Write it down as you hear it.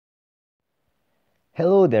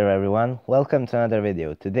Hello there everyone, welcome to another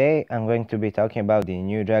video. Today I'm going to be talking about the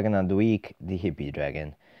new dragon of the week, the Hippie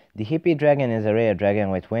dragon. The Hippie dragon is a rare dragon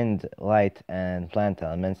with wind, light and plant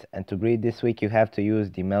elements, and to breed this week you have to use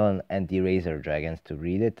the melon and the razor dragons to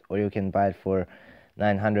breed it, or you can buy it for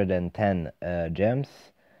 910 gems.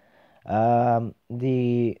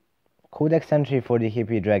 The Codex entry for the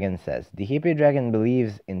Hippie dragon says, the Hippie dragon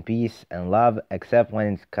believes in peace and love except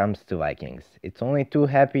when it comes to Vikings. It's only too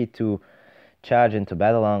happy to charge into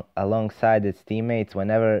battle alongside its teammates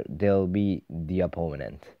whenever they'll be the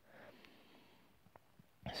opponent.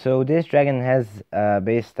 So this dragon has a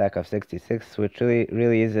base stack of 66, which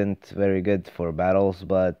really isn't very good for battles,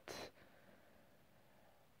 but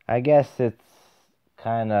I guess it's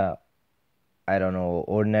kinda, I don't know,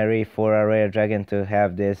 ordinary for a rare dragon to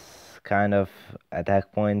have this kind of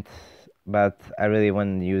attack point, but I really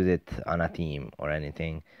wouldn't use it on a team or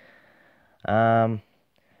anything.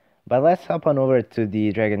 But let's hop on over to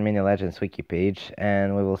the Dragon Mini Legends wiki page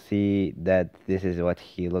and we will see that this is what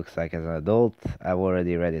he looks like as an adult. I've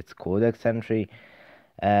already read its codex entry,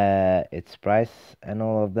 its price and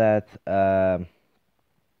all of that. Now,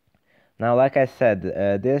 like I said,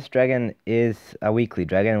 this dragon is a weekly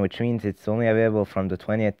dragon, which means it's only available from the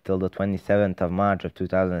 20th till the 27th of March of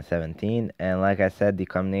 2017. And like I said, the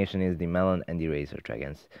combination is the Melon and the Razor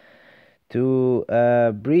dragons. To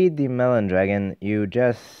breed the Melon dragon, you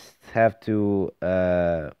just have to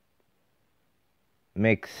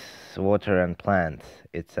mix water and plant.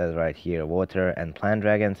 It says right here, water and plant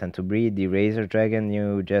dragons. And to breed the Razor dragon,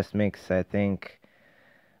 you just mix, I think,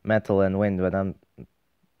 metal and wind, but I'm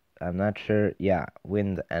not sure. Yeah,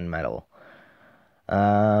 wind and metal.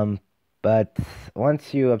 But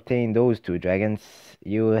once you obtain those two dragons,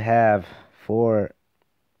 you have 4,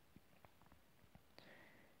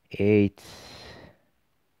 8,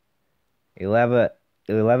 11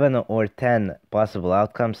 or 10 possible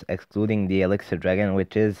outcomes, excluding the Elixir Dragon,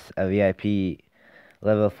 which is a VIP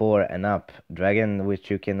level 4 and up dragon,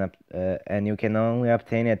 which you can and you can only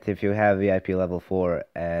obtain it if you have VIP level 4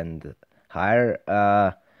 and higher.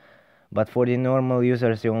 But for the normal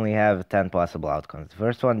users, you only have 10 possible outcomes. The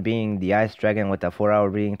first one being the Ice Dragon with a 4-hour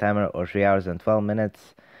breeding timer or 3 hours and 12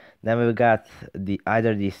 minutes. Then we've got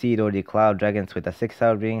either the Seed or the Cloud Dragons with a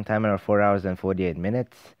 6-hour breeding timer or 4 hours and 48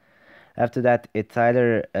 minutes. After that, it's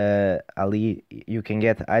either you can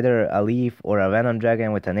get either a Leaf or a Venom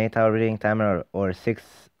Dragon with an 8-hour breeding timer or 6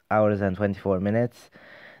 hours and 24 minutes.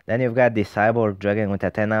 Then you've got the Cyborg Dragon with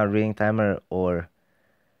a 10-hour breeding timer, or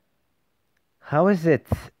how is it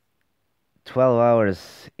 12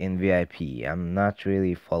 hours in VIP? I'm not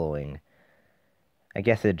really following. I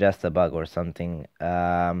guess it's just a bug or something.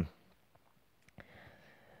 I'm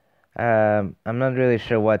not really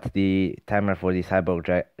sure what the timer for the Cyborg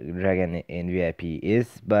Dragon in VIP is,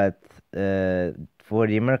 but for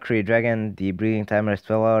the Mercury Dragon, the breeding timer is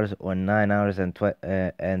 12 hours or 9 hours and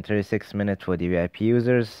 36 minutes for the VIP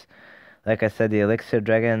users. Like I said, the Elixir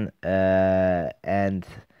Dragon and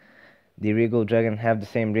the Regal Dragon have the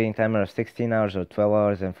same breeding timer of 16 hours or 12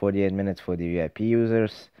 hours and 48 minutes for the VIP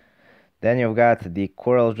users. Then you've got the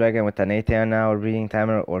Coral Dragon with an 18-hour breeding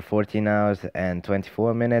timer or 14 hours and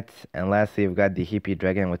 24 minutes. And lastly, you've got the Hippie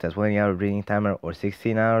Dragon with a 20-hour breeding timer or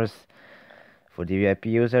 16 hours for the VIP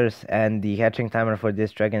users. And the hatching timer for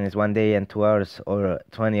this dragon is 1 day and 2 hours or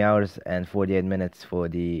 20 hours and 48 minutes for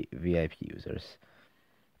the VIP users.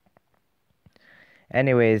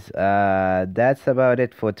 Anyways, that's about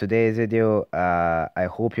it for today's video. I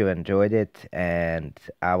hope you enjoyed it, and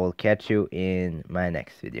I will catch you in my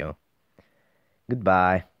next video.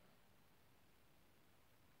 Goodbye.